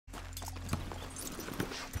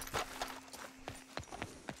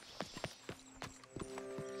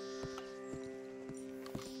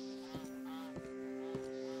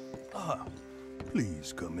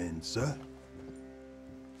Please come in, sir.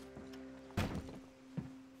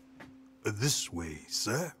 This way,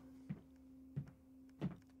 sir.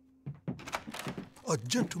 A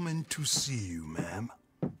gentleman to see you, ma'am.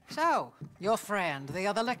 So, your friend, the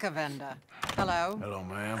other liquor vendor. Hello. Hello,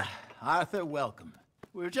 ma'am. Arthur, welcome.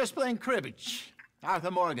 We were just playing cribbage.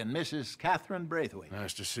 Arthur Morgan, Mrs. Catherine Braithwaite.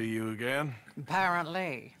 Nice to see you again.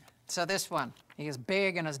 Apparently. So this one, he is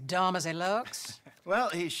big and as dumb as he looks? Well,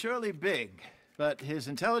 he's surely big, but his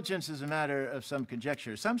intelligence is a matter of some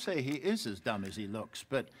conjecture. Some say he is as dumb as he looks,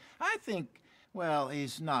 but I think, well,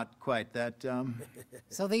 he's not quite that dumb.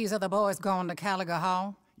 So these are the boys going to Caliga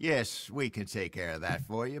Hall? Yes, we can take care of that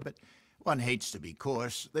for you, but one hates to be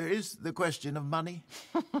coarse. There is the question of money.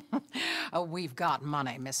 Oh, we've got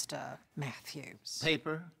money, Mr. Matthews.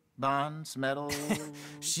 Paper, bonds, metal.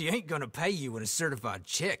 She ain't gonna pay you in a certified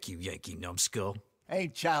check, you Yankee numbskull.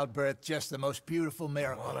 Ain't childbirth just the most beautiful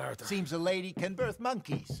miracle? Well, Arthur. Seems a lady can birth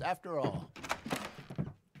monkeys, after all.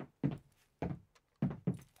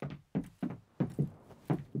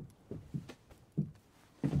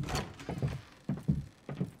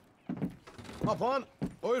 Hop on.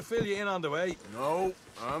 I'll fill you in on the way. No,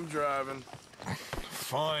 I'm driving.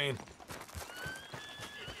 Fine.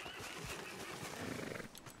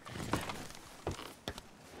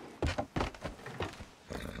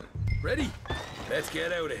 Ready? Let's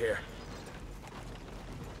get out of here.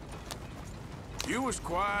 You was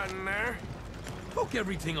quiet in there. Took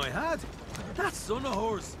everything I had. That son of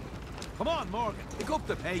hers. Come on, Morgan. Pick up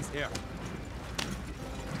the pace here.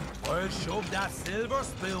 I'll shove that silver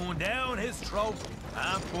spoon down his throat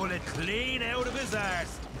and pull it clean out of his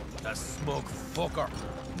arse. The smug fucker.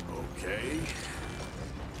 Okay.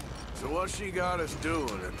 So what she got us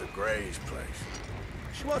doing at the Gray's place?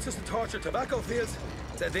 She wants us to torture tobacco fields.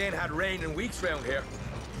 Said they ain't had rain in weeks round here.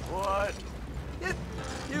 What? Yeah,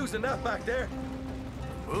 using that back there.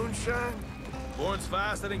 Moonshine? Burns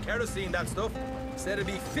faster than kerosene, that stuff. Said it'd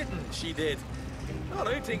be fitting, she did. All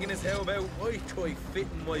I'm thinking is how about I try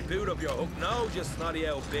fitting my boot up your hook now, just snotty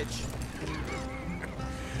old bitch.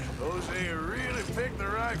 Hosea really picked the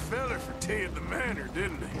right fella for tea at the manor,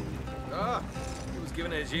 didn't he? Ah, he was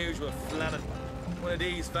giving it his usual flannin'. One of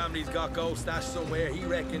these families got gold stashed somewhere, he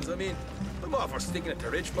reckons. I mean, I'm all for sticking it to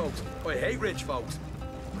rich folks. I hate rich folks.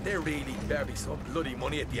 But there really better be some bloody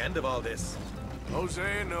money at the end of all this.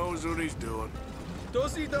 Hosea knows what he's doing.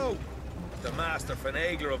 Does he, though? The master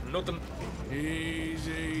finagler of nothing.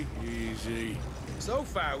 Easy, easy. So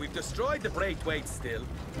far, we've destroyed the Braithwaites still,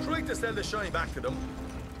 tried to sell the shine back to them.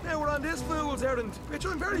 Now we're on this fool's errand, which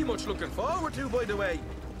I'm very much looking forward to, by the way.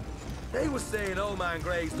 They was saying old man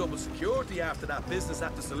Gray's double security after that business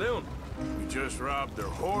at the saloon. We just robbed their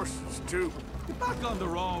horses, too. Get back on the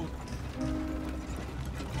road.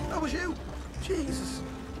 That was you? Jesus.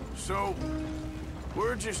 So,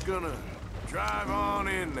 we're just gonna drive on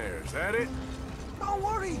in there, is that it? Don't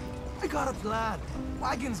worry. I got a plan.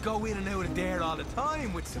 Wagons go in and out of there all the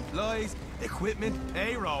time with supplies, equipment,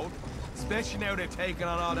 payroll. Especially now they're taking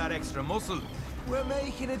on all that extra muscle. We're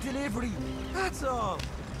making a delivery, that's all.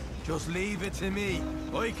 Just leave it to me.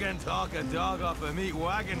 I can talk a dog off a meat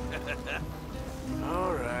wagon.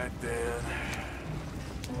 All right, then.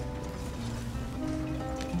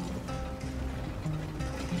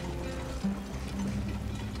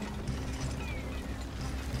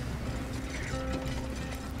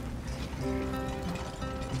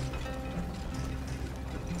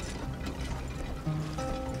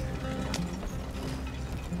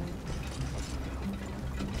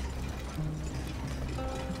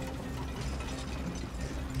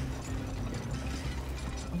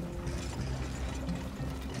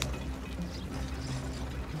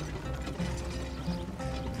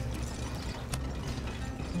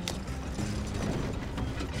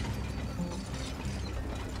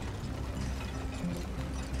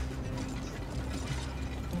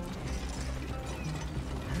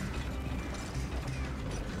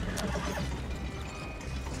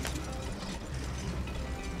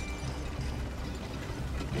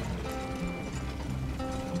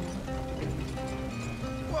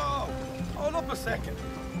 Hold up a second.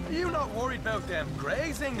 Are you not worried about them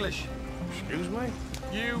Greys, English? Excuse me?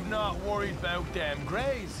 You not worried about them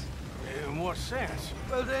Greys? In what sense?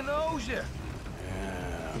 Well, they knows you.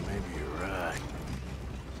 Yeah, maybe you're right.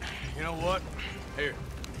 You know what? Here,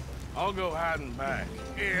 I'll go hiding back.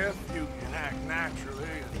 If you can act naturally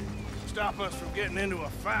and stop us from getting into a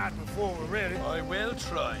fight before we're ready. I will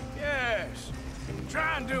try. Yes.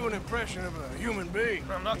 Try and do an impression of a human being.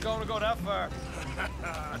 I'm not going to go that far.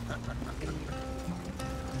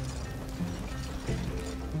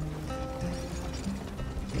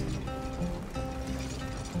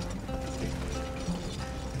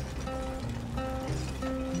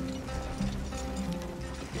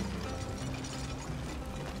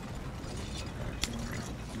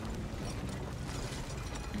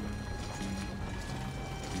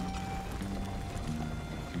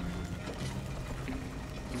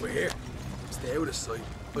 side.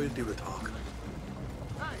 I'll do the talking.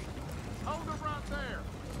 Hey, hold it right there.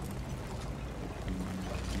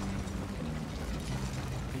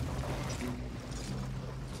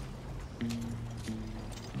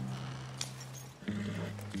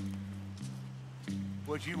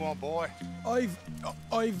 What you want, boy?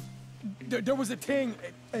 There was a thing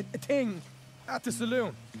at the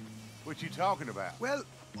saloon. What you talking about? Well,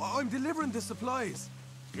 I'm delivering the supplies.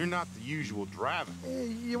 You're not the usual driver.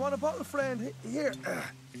 You want a bottle, friend? Here.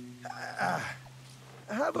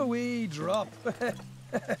 Have a wee drop.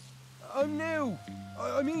 I'm new.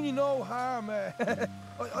 I mean you no harm.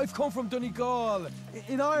 I've come from Donegal,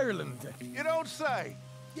 in Ireland. You don't say.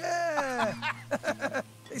 Yeah.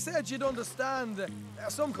 They said you'd understand.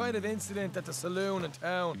 Some kind of incident at the saloon in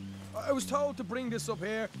town. I was told to bring this up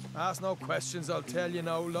here. Ask no questions, I'll tell you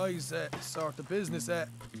no lies, sort of business.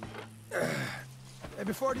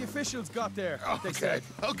 Before the officials got there, they said.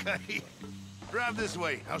 Okay. Drive this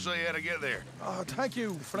way. I'll show you how to get there. Oh, thank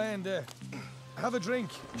you, friend. Have a drink,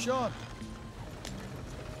 Sean.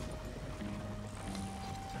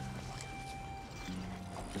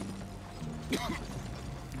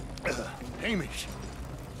 Hamish.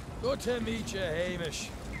 Good to meet you, Hamish.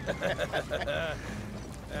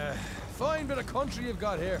 Fine bit of country you've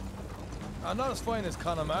got here. Not as fine as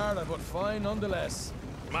Connemara, but fine nonetheless.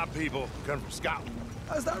 My people come from Scotland.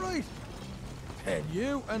 Is that right? And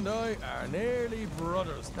you and I are nearly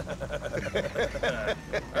brothers.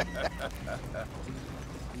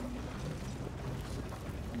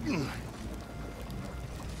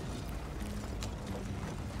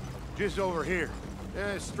 Just over here.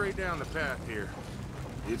 Yeah, straight down the path here.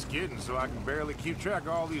 It's getting so I can barely keep track of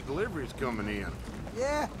all these deliveries coming in.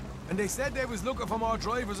 Yeah, and they said they was looking for more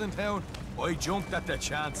drivers in town. I jumped at the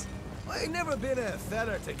chance. I never been a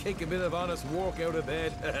feather to kick a bit of honest work out of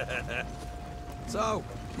bed. So,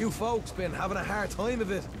 you folks been having a hard time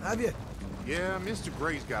of it, have you? Yeah, Mr.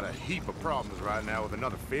 Gray's got a heap of problems right now with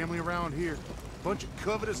another family around here. Bunch of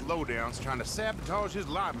covetous lowdowns trying to sabotage his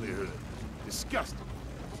livelihood. Disgusting.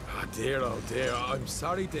 Oh dear, I'm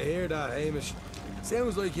sorry to hear that, Hamish.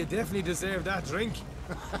 Sounds like you definitely deserve that drink.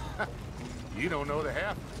 You don't know the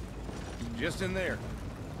half. Just in there.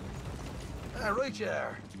 Right you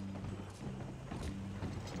are.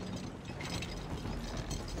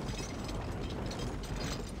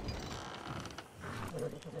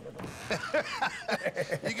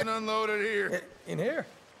 You can unload it here. In here?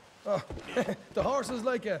 Oh, the horse is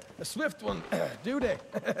like a swift one, do they?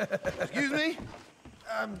 Excuse me?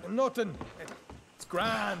 Nothing. It's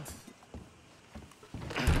grand.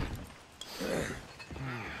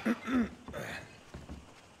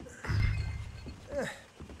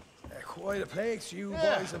 Quite a place you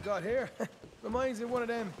boys have got here. Reminds me of one of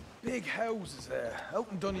them big houses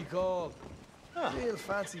out in Donegal. Real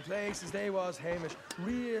fancy places they was, Hamish.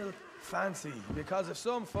 Real fancy. Because if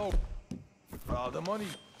some folk, for all the money,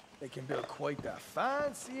 they can build quite the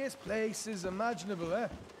fanciest places imaginable, eh?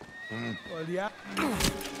 Well, yeah.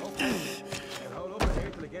 Okay. And hold up here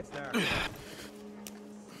till it gets dark.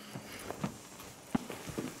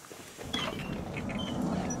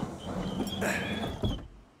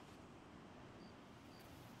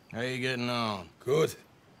 How you getting on? Good.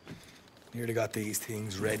 Nearly got these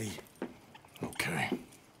things ready. Okay.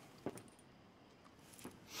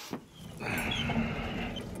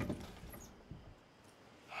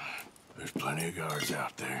 There's plenty of guards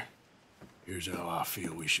out there. Here's how I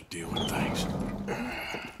feel we should deal with things.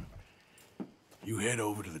 You head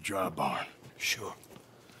over to the dry barn. Sure.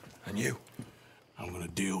 And you? I'm gonna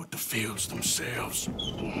deal with the fields themselves.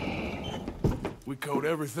 We coat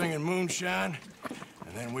everything in moonshine,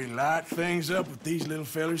 and then we light things up with these little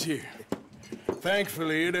fellers here.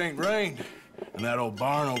 Thankfully, it ain't rained, and that old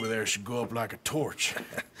barn over there should go up like a torch.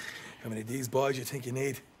 How many of these boys you think you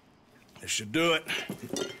need? This should do it.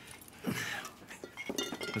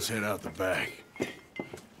 Let's head out the back.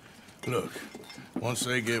 Look, once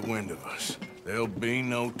they get wind of us, there'll be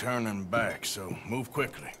no turning back, so move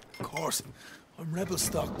quickly. Of course. I'm rebel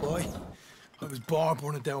stock, boy. I was born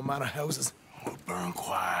burning down manor houses. We'll burn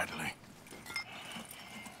quietly.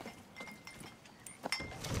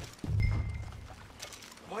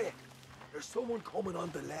 Quiet. There's someone coming on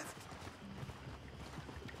the left.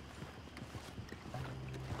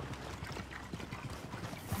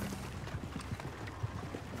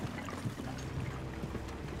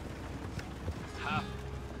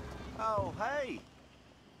 Oh, hey.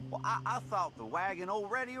 Well, I thought the wagon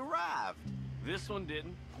already arrived. This one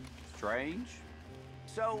didn't. Strange.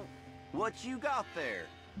 So, what you got there?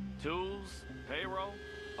 Tools, payroll.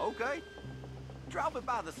 Okay. Drop it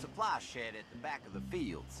by the supply shed at the back of the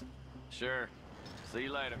fields. Sure. See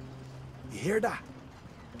you later. You hear that?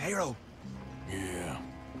 Hero. Yeah.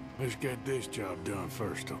 Let's get this job done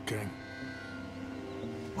first, okay?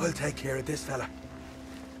 I'll take care of this fella.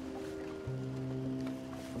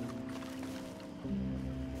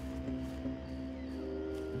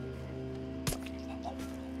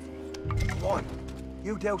 Come on.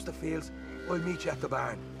 You douse the fields. I'll meet you at the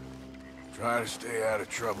barn. Try to stay out of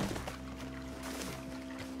trouble.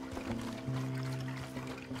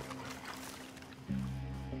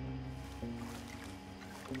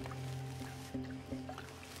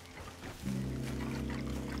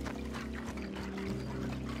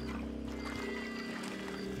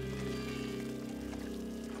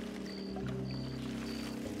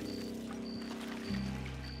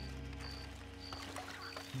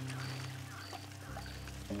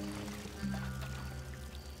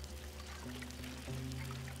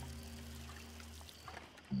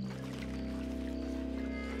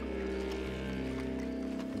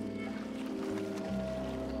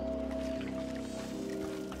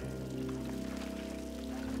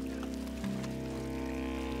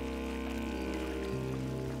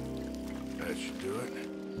 That should do it.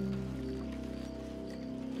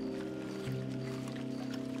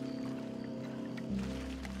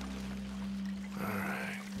 All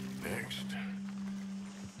right, next.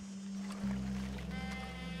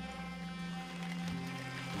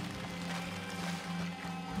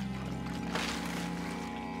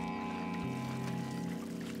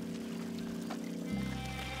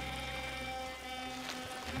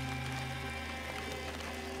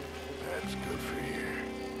 That's good for here.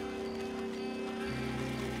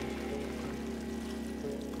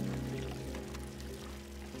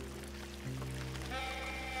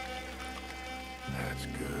 That's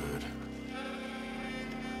good.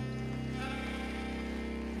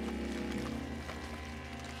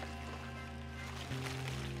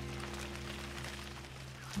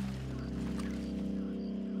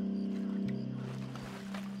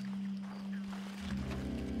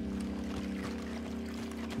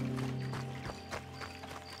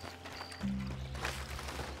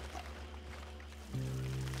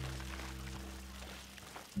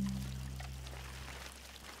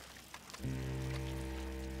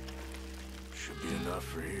 Should be enough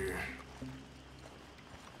for here.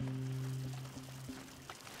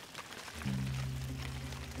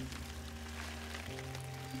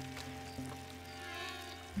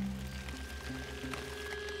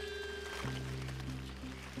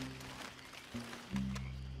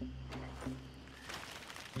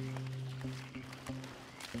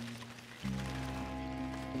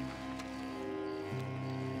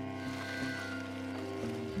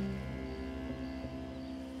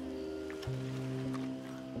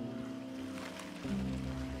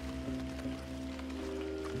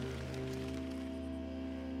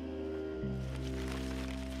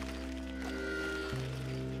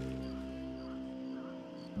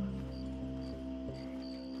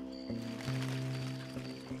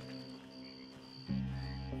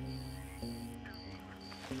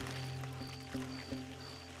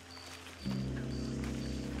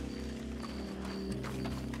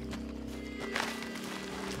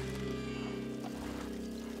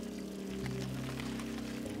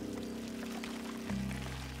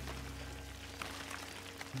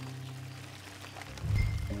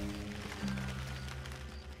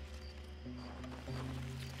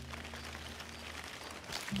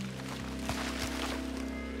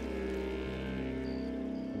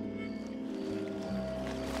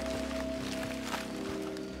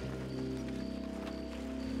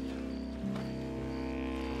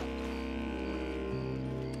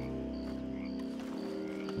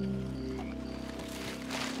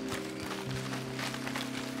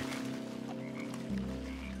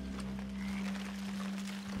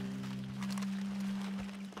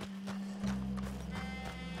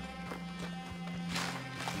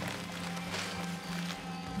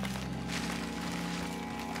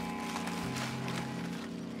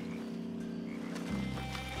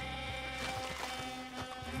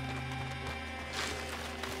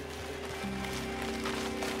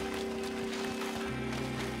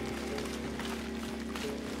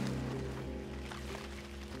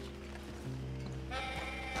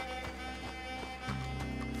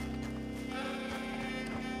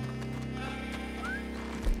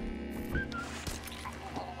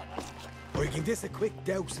 Or you can this a quick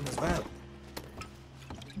dousing as well.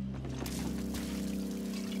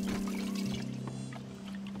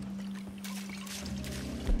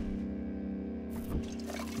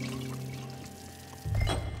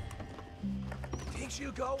 Think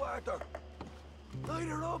she'll go, Arthur? Light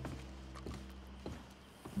her up.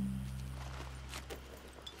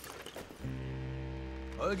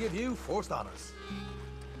 I'll give you first honors.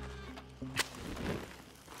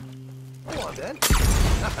 Go on, then.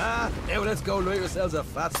 Now let's go light yourselves a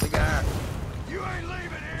fat cigar. You ain't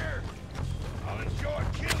leaving here! I'll enjoy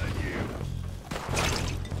killing you!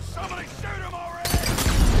 Somebody shoot him already!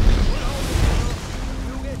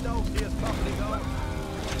 You get those deals properly going.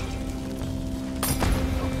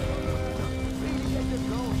 Really get this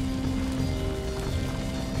going.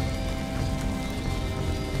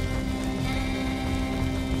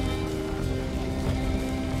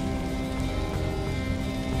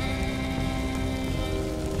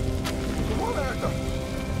 Come on, Arthur.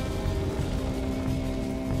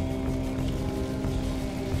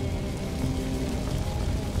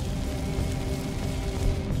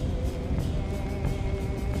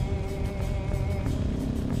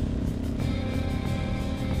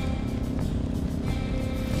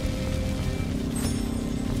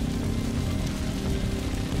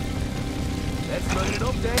 Let's run it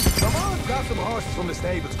up then. Come on, grab some horses from the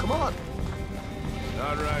stables. Come on.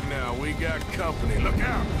 Not right now. We got company. Look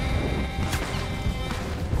out!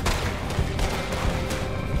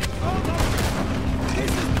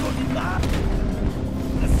 This is bloody bad.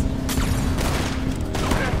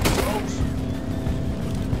 Folks.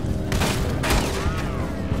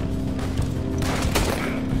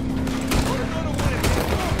 Put another one in.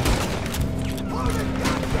 Pull the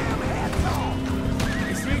goddamn heads off.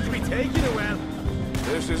 They seem to be taking it well.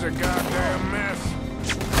 This is a goddamn mess.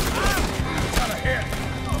 Got a hit.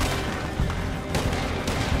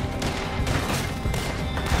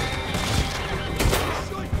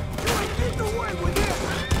 You ain't getting away with this.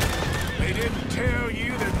 They didn't tell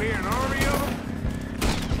you there'd be an army of them?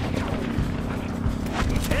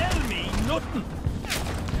 Tell me nothing.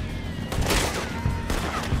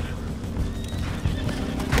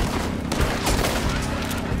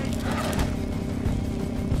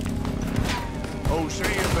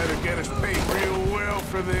 Hosea better get us paid real well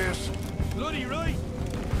for this. Bloody right.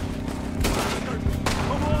 Bastard.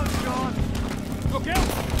 Come on, Sean. Look out.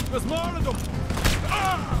 There's more of them.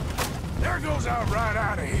 Ah! There goes out right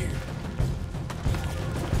out of here.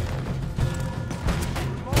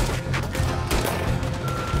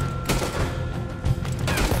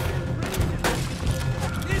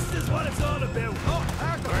 This is what it's all about. Oh,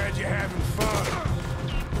 Arthur. Glad you're having fun.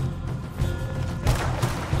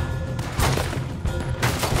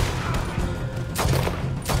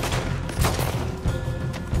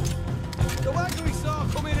 The wagon we saw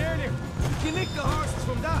come in earlier. You can nick the horses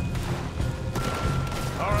from that.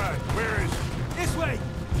 All right, where is it? This way.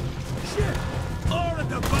 Shit. All of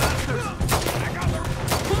the bastards. I got the...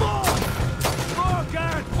 Come on. More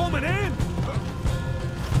guard coming in.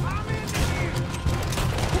 I'm in here.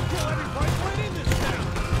 We'll kill every Braithwaite in this town.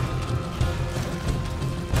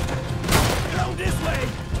 Go this way.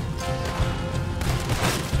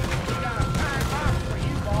 We got a fine box for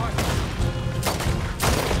you, boy.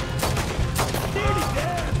 Nearly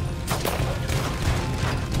dead.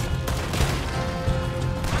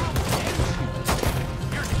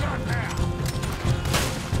 You're done now.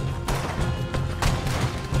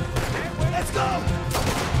 Let's go.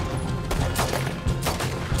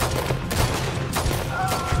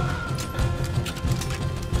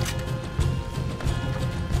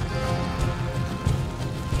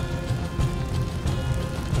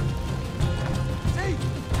 See,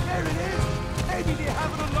 there it is. Maybe they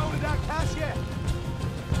haven't unloaded that cash yet.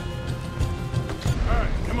 All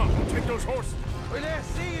right, come on, take those horses. Well, let's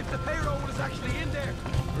see if the payroll is actually in there.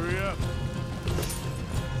 Hurry up.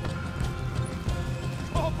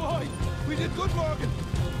 Oh boy, we did good, Morgan.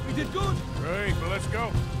 We did good. Great, well, let's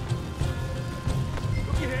go.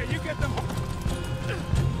 Looky here, you get them.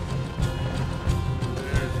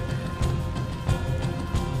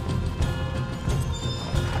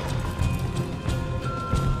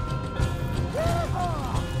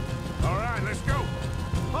 All right, let's go.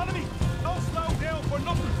 Follow me. Don't slow down for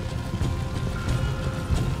nothing.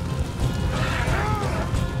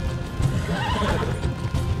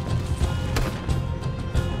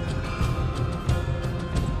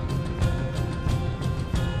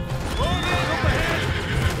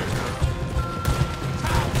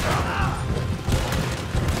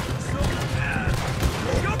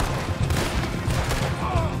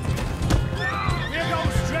 We're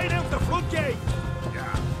going straight out the front gate.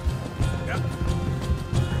 Yeah. Yep.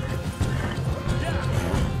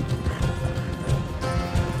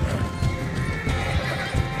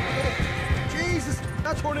 Jesus,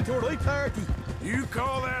 that turned into a right party. You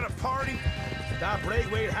call that a party? That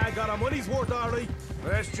Braithwaite had got our money's worth, all right.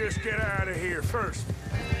 Let's just get out of here first.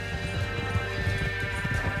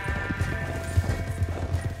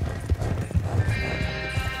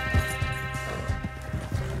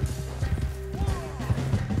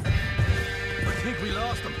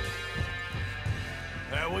 lost him.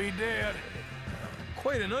 That we did.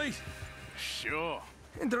 Quite a night. Sure.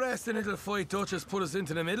 Interesting little fight Duchess put us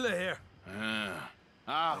into the middle of here.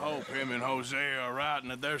 I hope him and Jose are right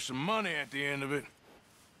and that there's some money at the end of it.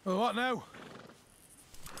 Well, what now?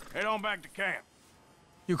 Head on back to camp.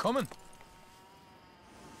 You coming?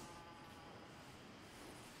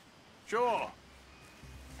 Sure.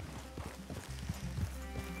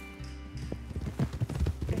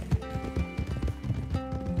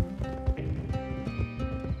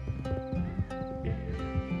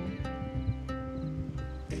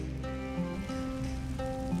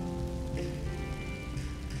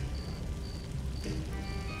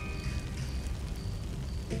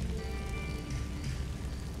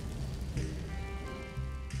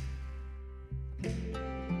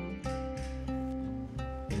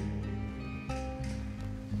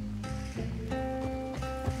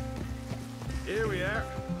 Here we are.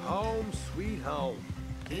 Home sweet home.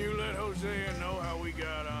 Can you let Hosea know how we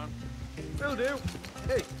got on? Will do.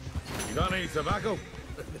 Hey, you got any tobacco?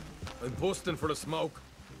 I'm busting for the smoke.